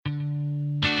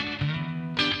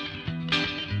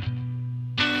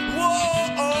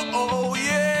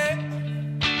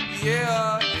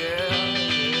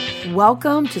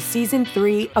Welcome to Season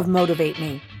 3 of Motivate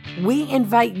Me. We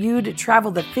invite you to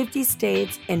travel the 50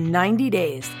 states in 90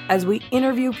 days as we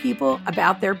interview people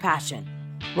about their passion.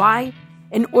 Why?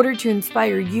 In order to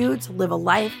inspire you to live a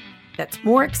life that's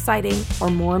more exciting or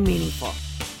more meaningful.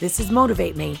 This is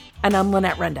Motivate Me, and I'm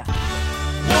Lynette Renda.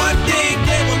 One thing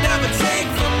they will never take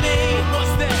from me.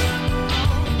 What's that?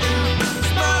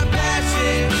 It's my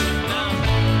passion.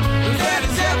 That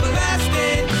is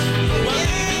everlasting.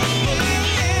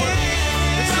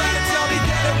 They try to tell me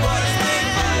that it was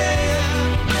make-believe,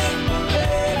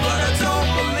 but I don't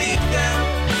believe them,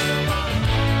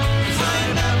 'cause I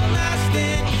am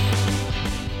everlasting.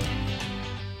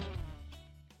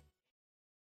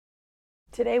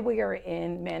 Today we are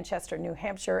in Manchester, New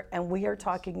Hampshire, and we are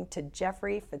talking to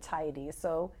Jeffrey Photiades.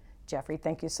 So, Jeffrey,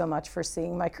 thank you so much for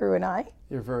seeing my crew and I.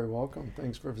 You're very welcome.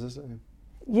 Thanks for visiting.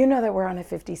 You know that we're on a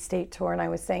 50-state tour, and I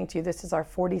was saying to you, this is our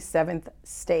 47th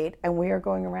state, and we are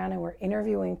going around and we're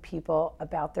interviewing people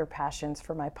about their passions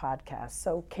for my podcast.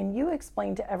 So can you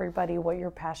explain to everybody what your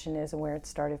passion is and where it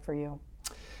started for you?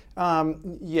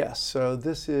 Yes, so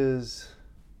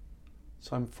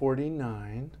I'm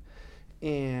 49,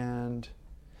 and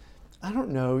I don't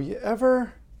know,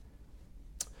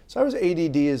 so I was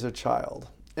ADD as a child,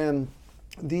 and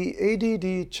the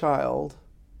ADD child,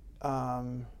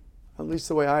 at least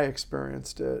the way I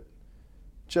experienced it,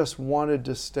 just wanted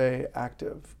to stay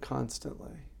active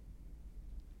constantly,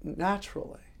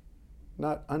 naturally,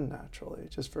 not unnaturally,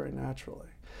 just very naturally.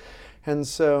 And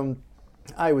so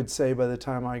I would say by the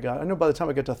time I got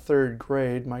to third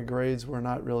grade, my grades were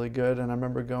not really good, and I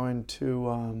remember going to,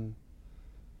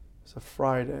 it was a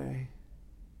Friday,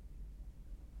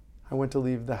 I went to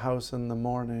leave the house in the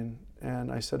morning,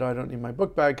 and I said, oh, I don't need my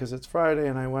book bag because it's Friday,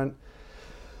 and I went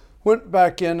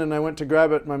back in and I went to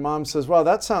grab it. My mom says, well,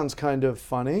 that sounds kind of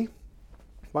funny.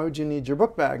 Why would you need your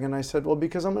book bag? And I said, well,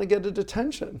 because I'm going to get a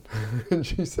detention. And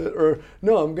she said, or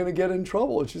no, I'm going to get in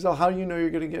trouble. And she said, how do you know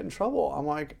you're going to get in trouble? I'm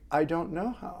like, I don't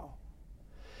know how.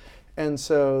 And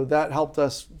so that helped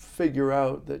us figure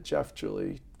out that Jeff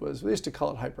Julie was, we used to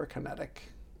call it hyperkinetic.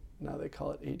 Now they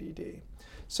call it ADD.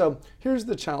 So here's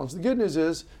the challenge. The good news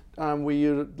is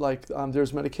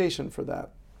there's medication for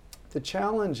that. The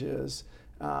challenge is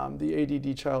the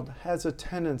ADD child has a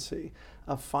tendency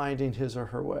of finding his or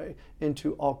her way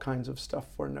into all kinds of stuff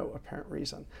for no apparent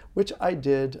reason, which I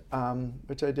did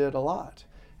a lot.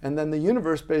 And then the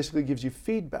universe basically gives you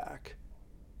feedback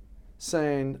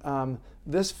saying,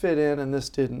 this fit in and this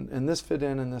didn't, and this fit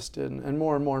in and this didn't, and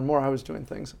more and more and more I was doing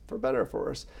things, for better or for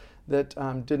worse, that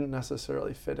didn't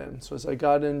necessarily fit in. So as I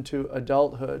got into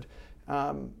adulthood,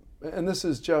 and this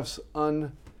is Jeff's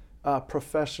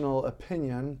unprofessional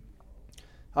opinion,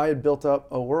 I had built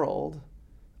up a world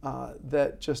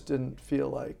that just didn't feel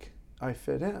like I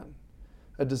fit in.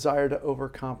 A desire to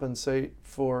overcompensate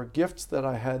for gifts that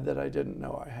I had that I didn't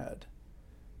know I had.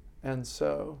 And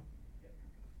so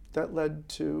that led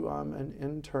to an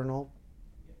internal,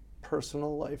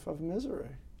 personal life of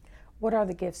misery. What are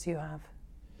the gifts you have?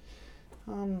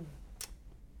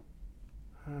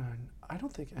 I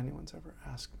don't think anyone's ever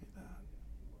asked me that.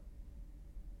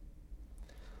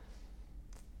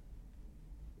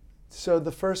 So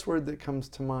the first word that comes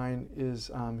to mind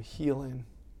is healing.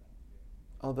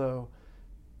 Although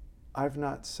I've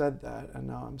not said that, and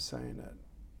now I'm saying it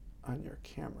on your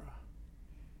camera.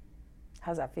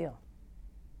 How's that feel?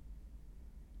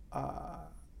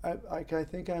 I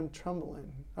think I'm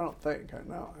trembling. I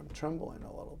know I'm trembling a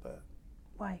little bit.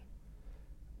 Why?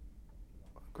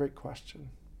 Great question.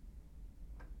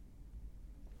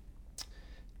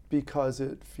 Because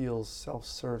it feels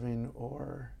self-serving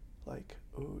or like,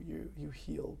 oh, you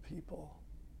heal people.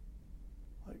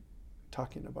 Like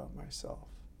talking about myself.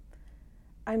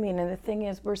 I mean, and the thing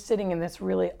is, we're sitting in this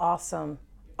really awesome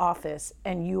office,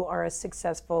 and you are a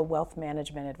successful wealth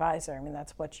management advisor. I mean,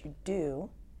 that's what you do,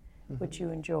 which you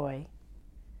enjoy.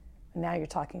 And now you're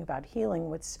talking about healing,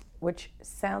 which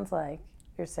sounds like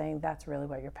you're saying that's really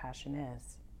what your passion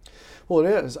is. Well,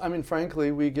 it is. I mean,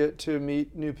 frankly, we get to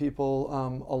meet new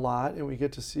people a lot, and we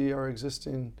get to see our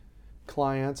existing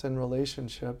clients and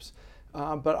relationships.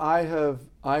 But I have.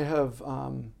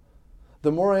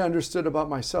 The more I understood about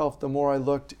myself, the more I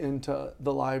looked into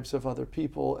the lives of other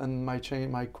people, and my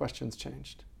questions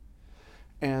changed.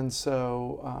 And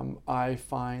so I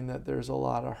find that there's a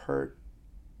lot of hurt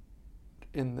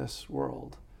in this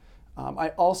world. I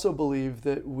also believe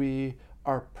that we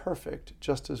are perfect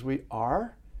just as we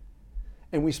are,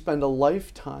 and we spend a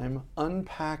lifetime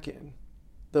unpacking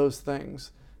those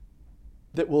things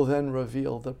that will then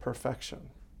reveal the perfection.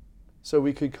 So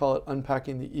we could call it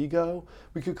unpacking the ego.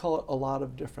 We could call it a lot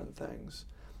of different things.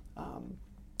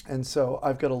 And so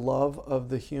I've got a love of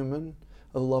the human,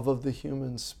 a love of the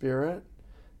human spirit.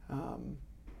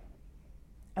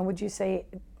 And would you say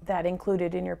that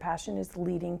included in your passion is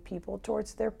leading people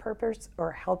towards their purpose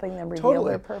or helping them reveal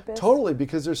their purpose? Totally,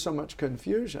 because there's so much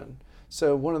confusion.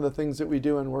 So one of the things that we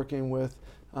do in working with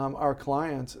our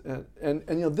clients, and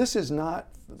you know, this is not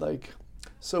like,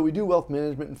 so we do wealth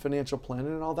management and financial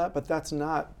planning and all that, but that's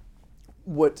not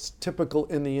what's typical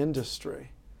in the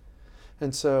industry.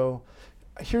 And so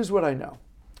here's what I know.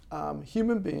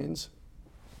 Human beings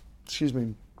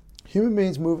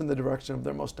move in the direction of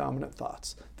their most dominant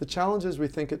thoughts. The challenge is we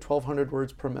think at 1,200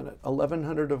 words per minute,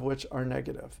 1,100 of which are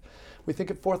negative. We think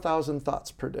at 4,000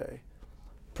 thoughts per day.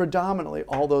 Predominantly,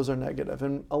 all those are negative,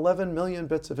 and 11 million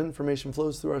bits of information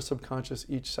flows through our subconscious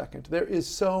each second. There is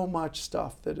so much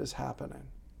stuff that is happening.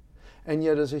 And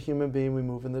yet, as a human being, we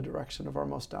move in the direction of our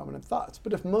most dominant thoughts.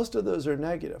 But if most of those are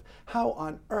negative, how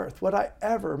on earth would I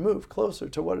ever move closer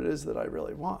to what it is that I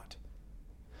really want?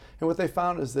 And what they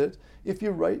found is that if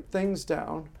you write things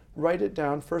down, write it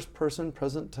down, first person,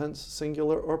 present tense,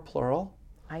 singular or plural.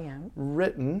 I am.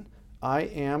 Written, I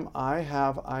am, I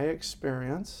have, I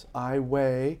experience, I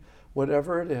weigh,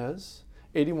 whatever it is,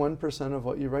 81% of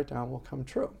what you write down will come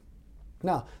true.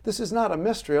 Now, this is not a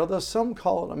mystery, although some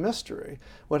call it a mystery.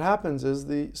 What happens is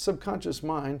the subconscious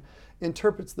mind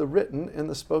interprets the written and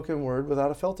the spoken word without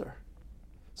a filter.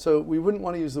 So we wouldn't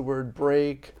want to use the word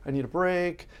break, I need a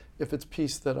break, if it's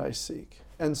peace that I seek.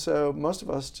 And so most of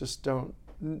us just don't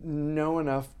know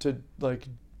enough to like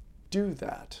do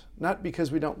that. Not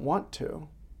because we don't want to,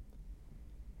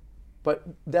 but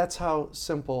that's how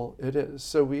simple it is.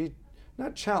 So we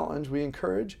not challenge, we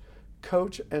encourage,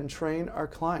 coach, and train our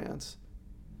clients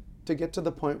to get to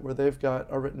the point where they've got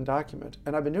a written document.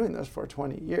 And I've been doing this for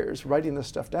 20 years, writing this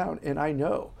stuff down, and I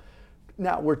know.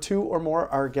 Now, where two or more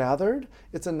are gathered,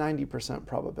 it's a 90%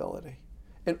 probability.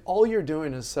 And all you're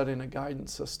doing is setting a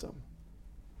guidance system.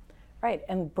 Right,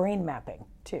 and brain mapping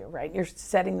too, right? You're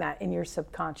setting that in your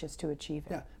subconscious to achieve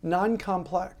it. Yeah,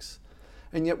 non-complex.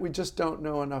 And yet we just don't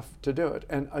know enough to do it.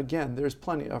 And again, there's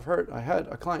plenty. I had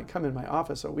a client come in my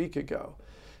office a week ago,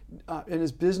 and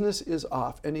his business is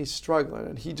off, and he's struggling.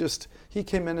 And he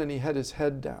came in and he had his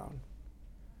head down.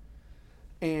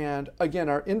 And again,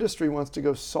 our industry wants to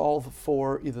go solve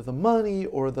for either the money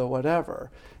or the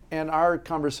whatever. And our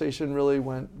conversation really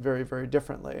went very, very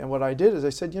differently. And what I did is I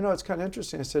said, you know, it's kind of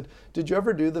interesting. I said, did you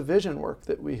ever do the vision work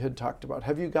that we had talked about?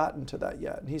 Have you gotten to that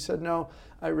yet? And he said, no,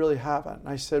 I really haven't. And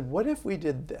I said, what if we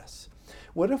did this?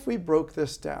 What if we broke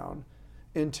this down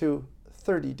into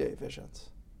 30-day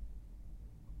visions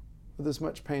with as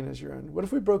much pain as you're in? What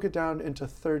if we broke it down into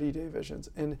 30-day visions?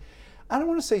 And I don't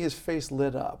want to say his face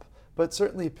lit up, but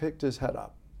certainly he picked his head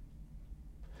up.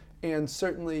 And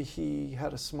certainly he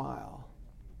had a smile.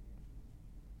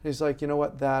 He's like, you know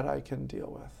what, that I can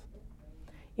deal with.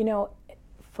 You know,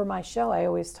 for my show, I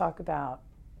always talk about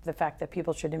the fact that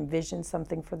people should envision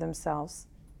something for themselves,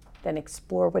 then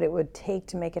explore what it would take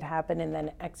to make it happen, and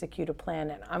then execute a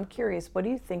plan. And I'm curious, what do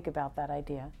you think about that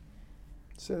idea?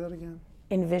 Say that again.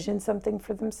 Envision something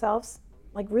for themselves,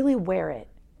 like really wear it.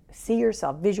 See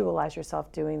yourself, visualize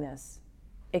yourself doing this.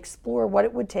 Explore what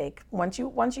it would take. Once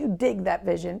you dig that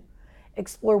vision,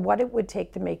 explore what it would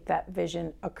take to make that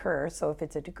vision occur. So if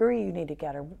it's a degree you need to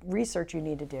get or research you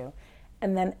need to do,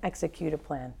 and then execute a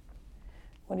plan.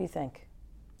 What do you think?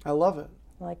 I love it.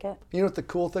 Like it? You know what the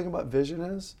cool thing about vision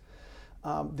is?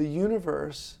 The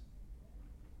universe,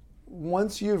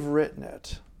 once you've written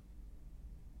it,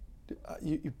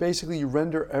 you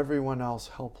render everyone else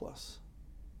helpless.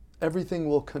 Everything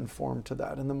will conform to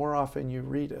that. And the more often you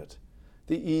read it,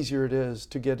 the easier it is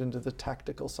to get into the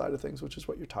tactical side of things, which is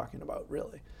what you're talking about,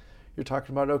 really. You're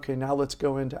talking about, okay, now let's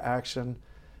go into action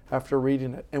after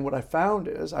reading it. And what I found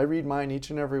is, I read mine each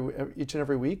and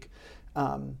every week.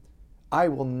 I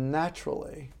will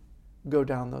naturally go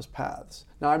down those paths.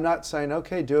 Now, I'm not saying,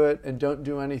 okay, do it and don't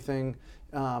do anything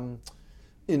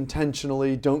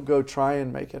intentionally. Don't go try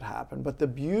and make it happen. But the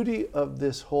beauty of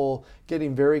this whole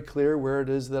getting very clear where it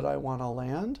is that I want to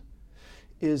land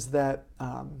is that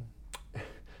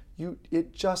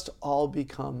it just all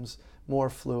becomes more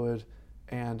fluid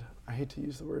and, I hate to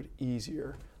use the word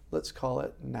easier, let's call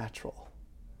it natural.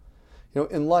 You know,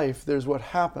 in life, there's what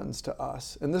happens to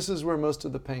us, and this is where most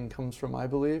of the pain comes from, I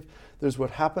believe. There's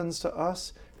what happens to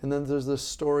us, and then there's the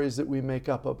stories that we make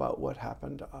up about what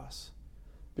happened to us.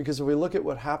 Because if we look at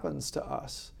what happens to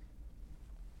us,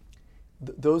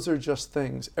 those are just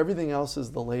things. Everything else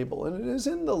is the label, and it is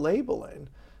in the labeling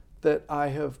that I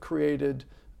have created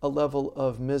a level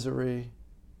of misery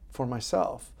for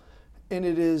myself. And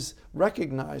it is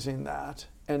recognizing that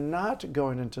and not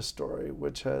going into story,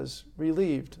 which has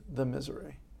relieved the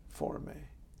misery for me.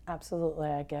 Absolutely,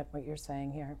 I get what you're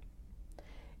saying here.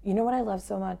 You know what I love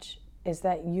so much is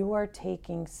that you are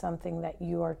taking something that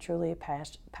you are truly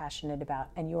passionate about,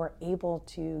 and you are able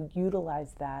to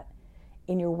utilize that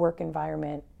in your work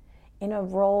environment in a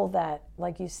role that,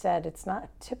 like you said, it's not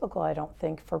typical, I don't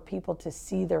think, for people to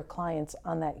see their clients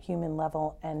on that human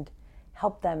level and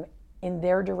help them in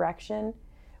their direction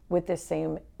with the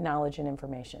same knowledge and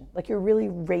information. Like, you're really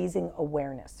raising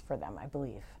awareness for them, I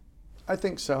believe. I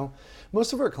think so.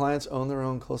 Most of our clients own their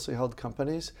own closely held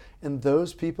companies, and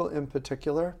those people in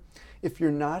particular, if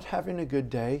you're not having a good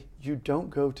day, you don't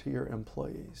go to your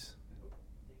employees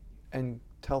and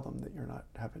tell them that you're not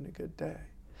having a good day.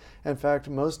 In fact,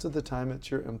 most of the time it's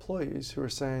your employees who are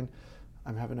saying,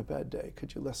 I'm having a bad day,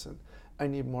 could you listen? I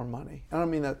need more money. I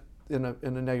don't mean that in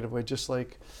a negative way, just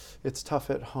like it's tough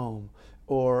at home,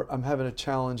 or I'm having a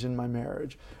challenge in my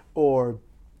marriage, or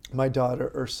my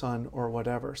daughter or son or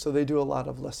whatever. So they do a lot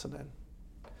of listening.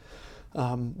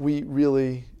 We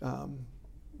really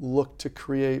look to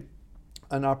create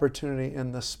an opportunity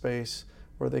in this space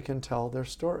where they can tell their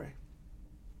story.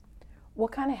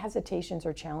 What kind of hesitations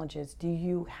or challenges do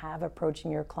you have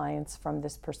approaching your clients from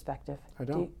this perspective? I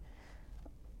don't.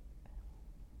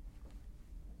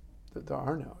 There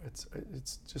are no.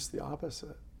 It's just the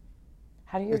opposite.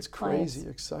 How do your It's crazy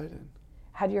exciting.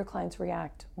 How do your clients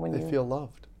react when They feel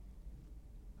loved.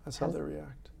 That's how they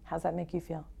react. How's that make you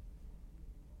feel?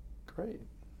 Great.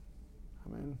 I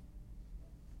mean,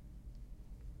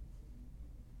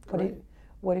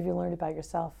 What have you learned about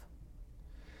yourself?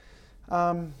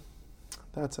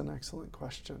 That's an excellent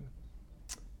question.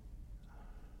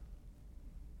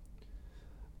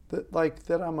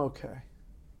 That I'm okay.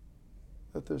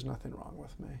 That there's nothing wrong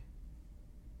with me.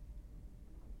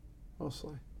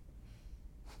 Mostly.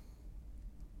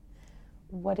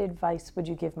 What advice would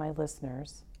you give my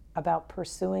listeners about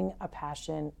pursuing a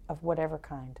passion of whatever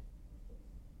kind?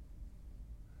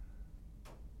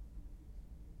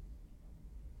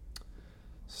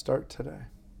 Start today.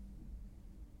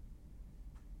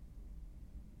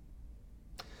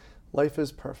 Life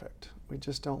is perfect. We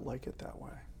just don't like it that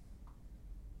way.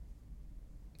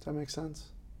 Does that make sense?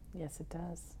 Yes, it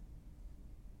does.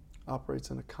 Operates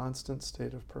in a constant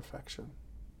state of perfection.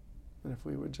 And if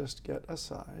we would just get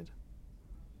aside,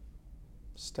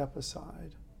 step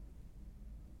aside,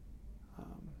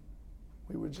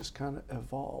 we would just kind of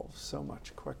evolve so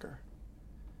much quicker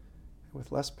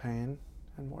with less pain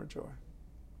and more joy.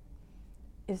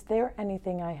 Is there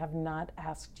anything I have not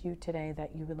asked you today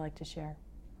that you would like to share?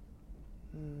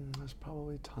 There's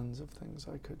probably tons of things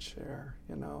I could share.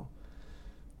 You know,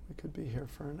 we could be here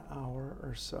for an hour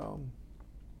or so.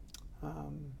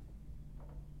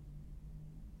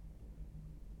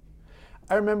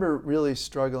 I remember really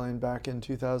struggling back in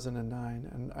 2009,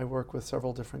 and I work with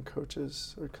several different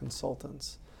coaches or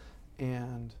consultants,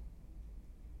 and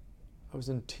I was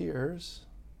in tears.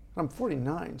 I'm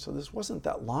 49, so this wasn't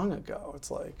that long ago. It's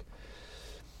like,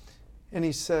 and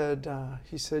he said,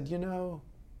 you know,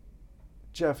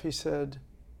 Jeff, he said,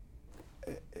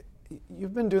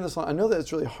 you've been doing this long. I know that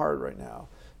it's really hard right now.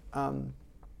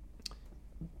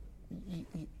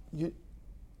 You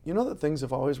know that things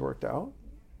have always worked out?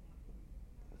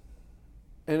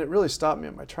 And it really stopped me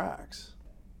in my tracks.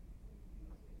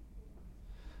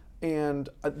 And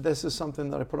this is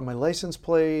something that I put on my license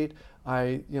plate.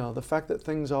 The fact that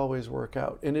things always work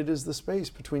out. And it is the space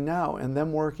between now and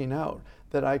them working out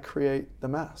that I create the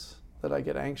mess, that I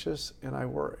get anxious and I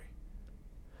worry.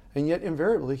 And yet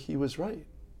invariably he was right.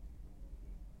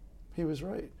 He was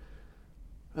right.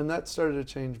 And that started to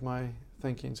change my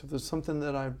thinking. So if there's something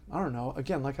that I don't know,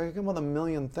 again, like I come with a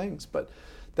million things, but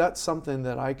that's something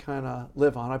that I kind of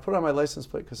live on. I put it on my license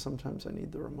plate because sometimes I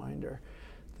need the reminder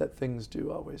that things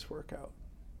do always work out.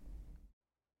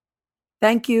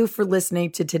 Thank you for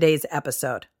listening to today's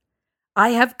episode.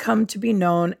 I have come to be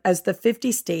known as the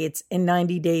 50 States in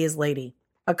 90 Days Lady,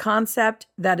 a concept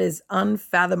that is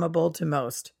unfathomable to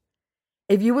most.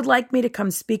 If you would like me to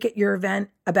come speak at your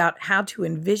event about how to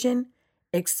envision,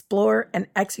 explore, and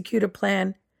execute a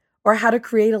plan, or how to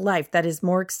create a life that is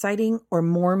more exciting or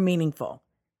more meaningful,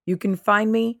 you can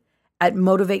find me at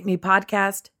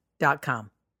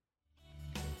motivatemepodcast.com.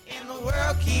 And the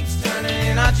world keeps turning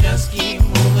and I just keep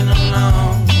moving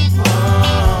along.